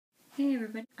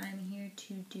everybody, I'm here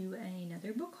to do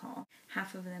another book haul.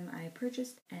 Half of them I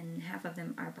purchased and half of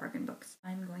them are bargain books.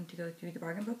 I'm going to go through the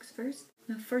bargain books first.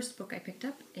 The first book I picked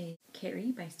up is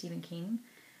Carrie by Stephen King.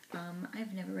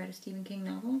 I've never read a Stephen King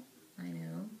novel. I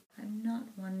know I'm not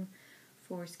one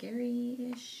for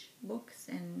scary-ish books,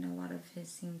 and a lot of his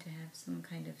seem to have some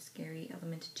kind of scary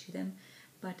element to them,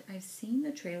 but I've seen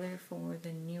the trailer for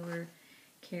the newer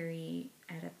Carrie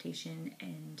adaptation,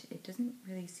 and it doesn't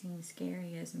really seem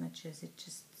scary as much as it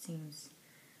just seems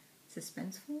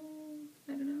suspenseful.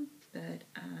 I don't know, but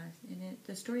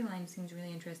the storyline seems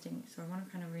really interesting, so I want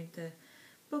to kind of read the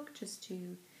book just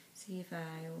to see if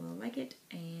I will like it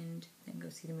and then go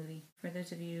see the movie. For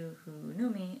those of you who know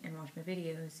me and watch my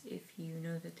videos, if you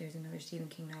know that there's another Stephen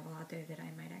King novel out there that I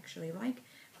might actually like,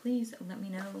 please let me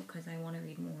know because I want to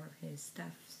read more of his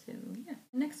stuff. So yeah.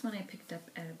 The next one I picked up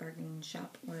at a bargain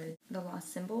shop was The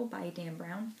Lost Symbol by Dan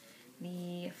Brown.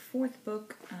 The fourth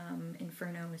book,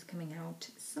 Inferno, is coming out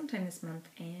sometime this month,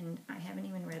 and I haven't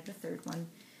even read the third one.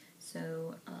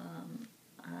 So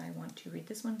I want to read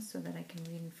this one so that I can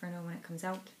read Inferno when it comes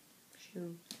out. So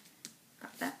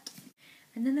got that.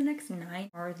 And then the next 9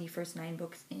 are the first 9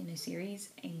 books in a series,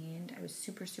 and I was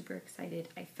super, super excited.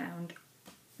 I found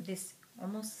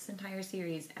almost this entire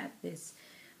series at this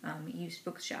used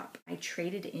bookshop. I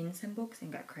traded in some books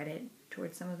and got credit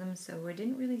towards some of them, so I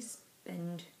didn't really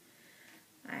spend.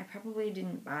 I probably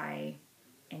didn't buy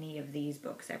any of these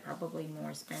books. I probably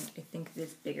more spent, I think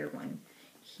this bigger one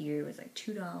here was like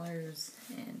 $2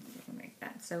 and something like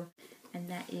that. So, and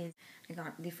that is, I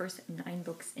got the first 9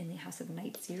 books in the House of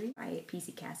Night series by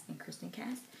PC Cass and Kirsten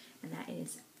Cass, and that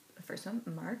is the first one,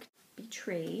 Marked,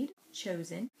 Betrayed,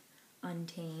 Chosen,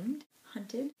 Untamed,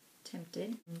 Hunted,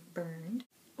 Tempted, Burned,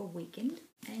 Awakened,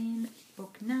 and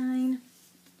book 9,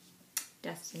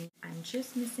 Destiny. I'm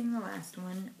just missing the last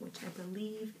one, which I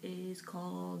believe is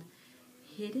called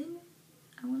Hidden,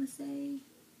 I want to say.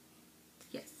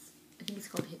 Yes, I think it's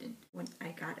called Hidden. When I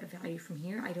got a value from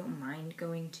here, I don't mind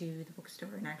going to the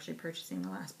bookstore and actually purchasing the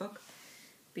last book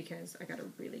because I got a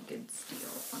really good steal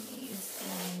on these.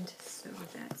 And so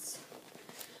that's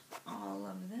all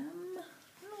of them.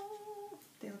 Oh,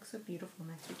 they look so beautiful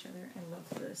next to each other. I love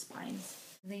the spines.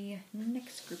 The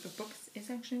next group of books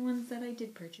is actually ones that I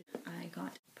did purchase. I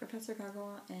got Professor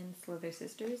Kagawa and Slither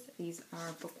Sisters. These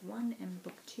are book 1 and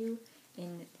book 2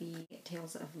 in the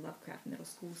Tales of Lovecraft Middle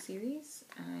School series.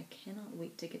 I cannot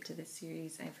wait to get to this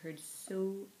series. I've heard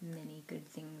so many good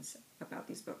things about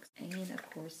these books. And of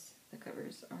course, the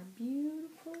covers are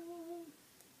beautiful.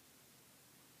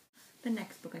 The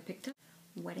next book I picked up,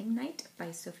 Wedding Night by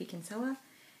Sophie Kinsella.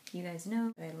 You guys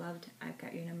know that I loved I've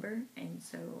Got Your Number, and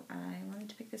so I wanted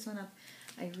to pick this one up.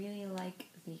 I really like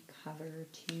the cover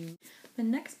too. The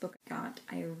next book I got,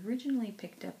 I originally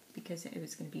picked up because it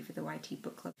was going to be for the YT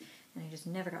Book Club, and I just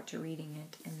never got to reading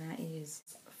it, and that is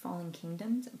Fallen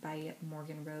Kingdoms by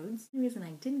Morgan Rhodes. The reason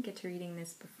I didn't get to reading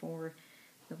this before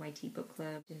the YT Book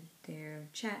Club did their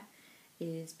chat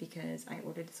is because I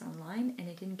ordered this online and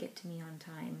it didn't get to me on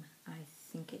time. I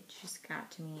think it just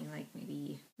got to me like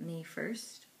maybe May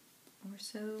 1st or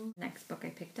so. Next book I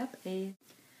picked up is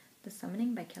The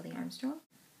Summoning by Kelly Armstrong.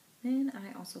 Then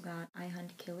I also got I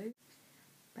Hunt Killers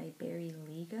by Barry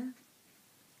Liga,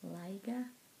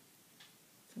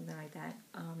 something like that.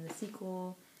 The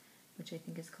sequel, which I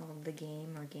think is called The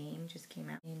Game or Game, just came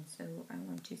out, and so I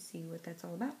want to see what that's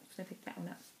all about, so I picked that one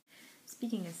up.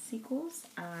 Speaking of sequels,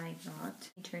 I got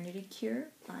Eternity Cure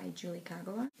by Julie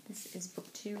Kagawa. This is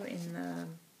book 2 in the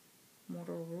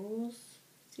Mortal Rules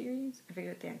series. I forget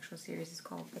what the actual series is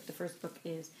called, but the first book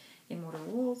is Immortal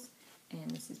Rules,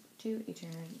 and this is book 2,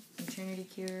 Eternity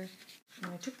Cure.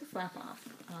 And I took the flap off.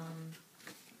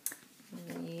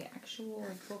 The actual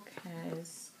book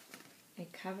has a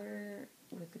cover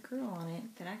with the girl on it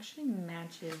that actually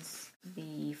matches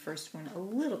the first one a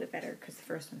little bit better because the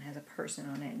first one has a person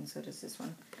on it, and so does this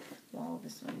one. While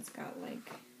this one's got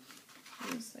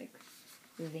these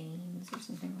veins or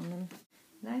something on them.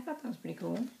 And I thought that was pretty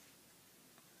cool.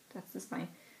 That's the spine.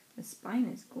 The spine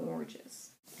is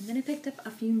gorgeous. And then I picked up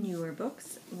a few newer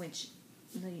books,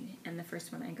 and the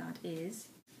first one I got is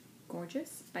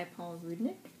Gorgeous by Paul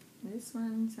Rudnick. This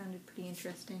one sounded pretty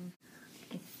interesting.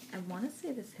 I want to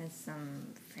say this has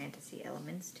some fantasy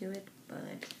elements to it, but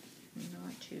I'm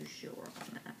not too sure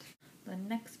on that. The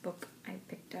next book I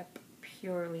picked up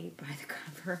purely by the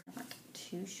cover. Not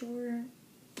too sure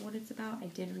what it's about. I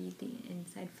did read the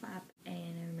inside flap,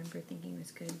 and I remember thinking it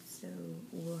was good, so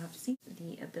we'll have to see.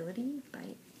 The Ability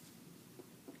by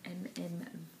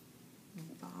M.M.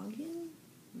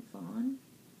 Vaughn?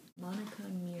 Monica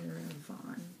Muir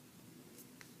Vaughn.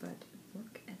 But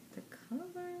look at the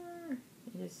cover.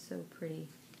 It is so pretty.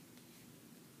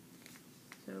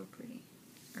 So pretty.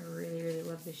 I really, really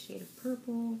love this shade of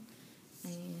purple.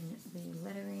 And the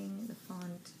lettering, the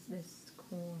font, this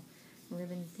cool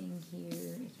ribbon thing here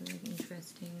is really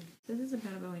interesting. So this is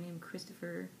about a boy named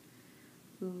Christopher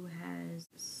who has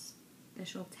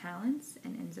special talents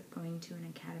and ends up going to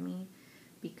an academy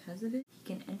because of it. He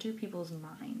can enter people's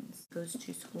minds. Goes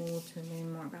to school to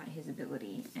learn more about his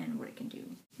ability and what it can do.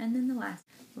 And then the last,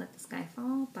 Let the Sky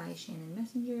Fall by Shannon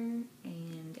Messenger.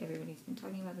 And everybody's been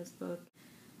talking about this book.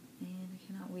 And I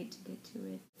cannot wait to get to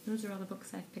it. Those are all the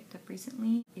books I've picked up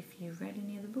recently. If you've read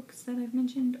any of the books that I've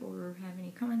mentioned or have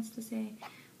any comments to say,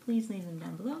 please leave them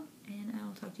down below. And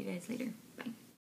I'll talk to you guys later. Bye.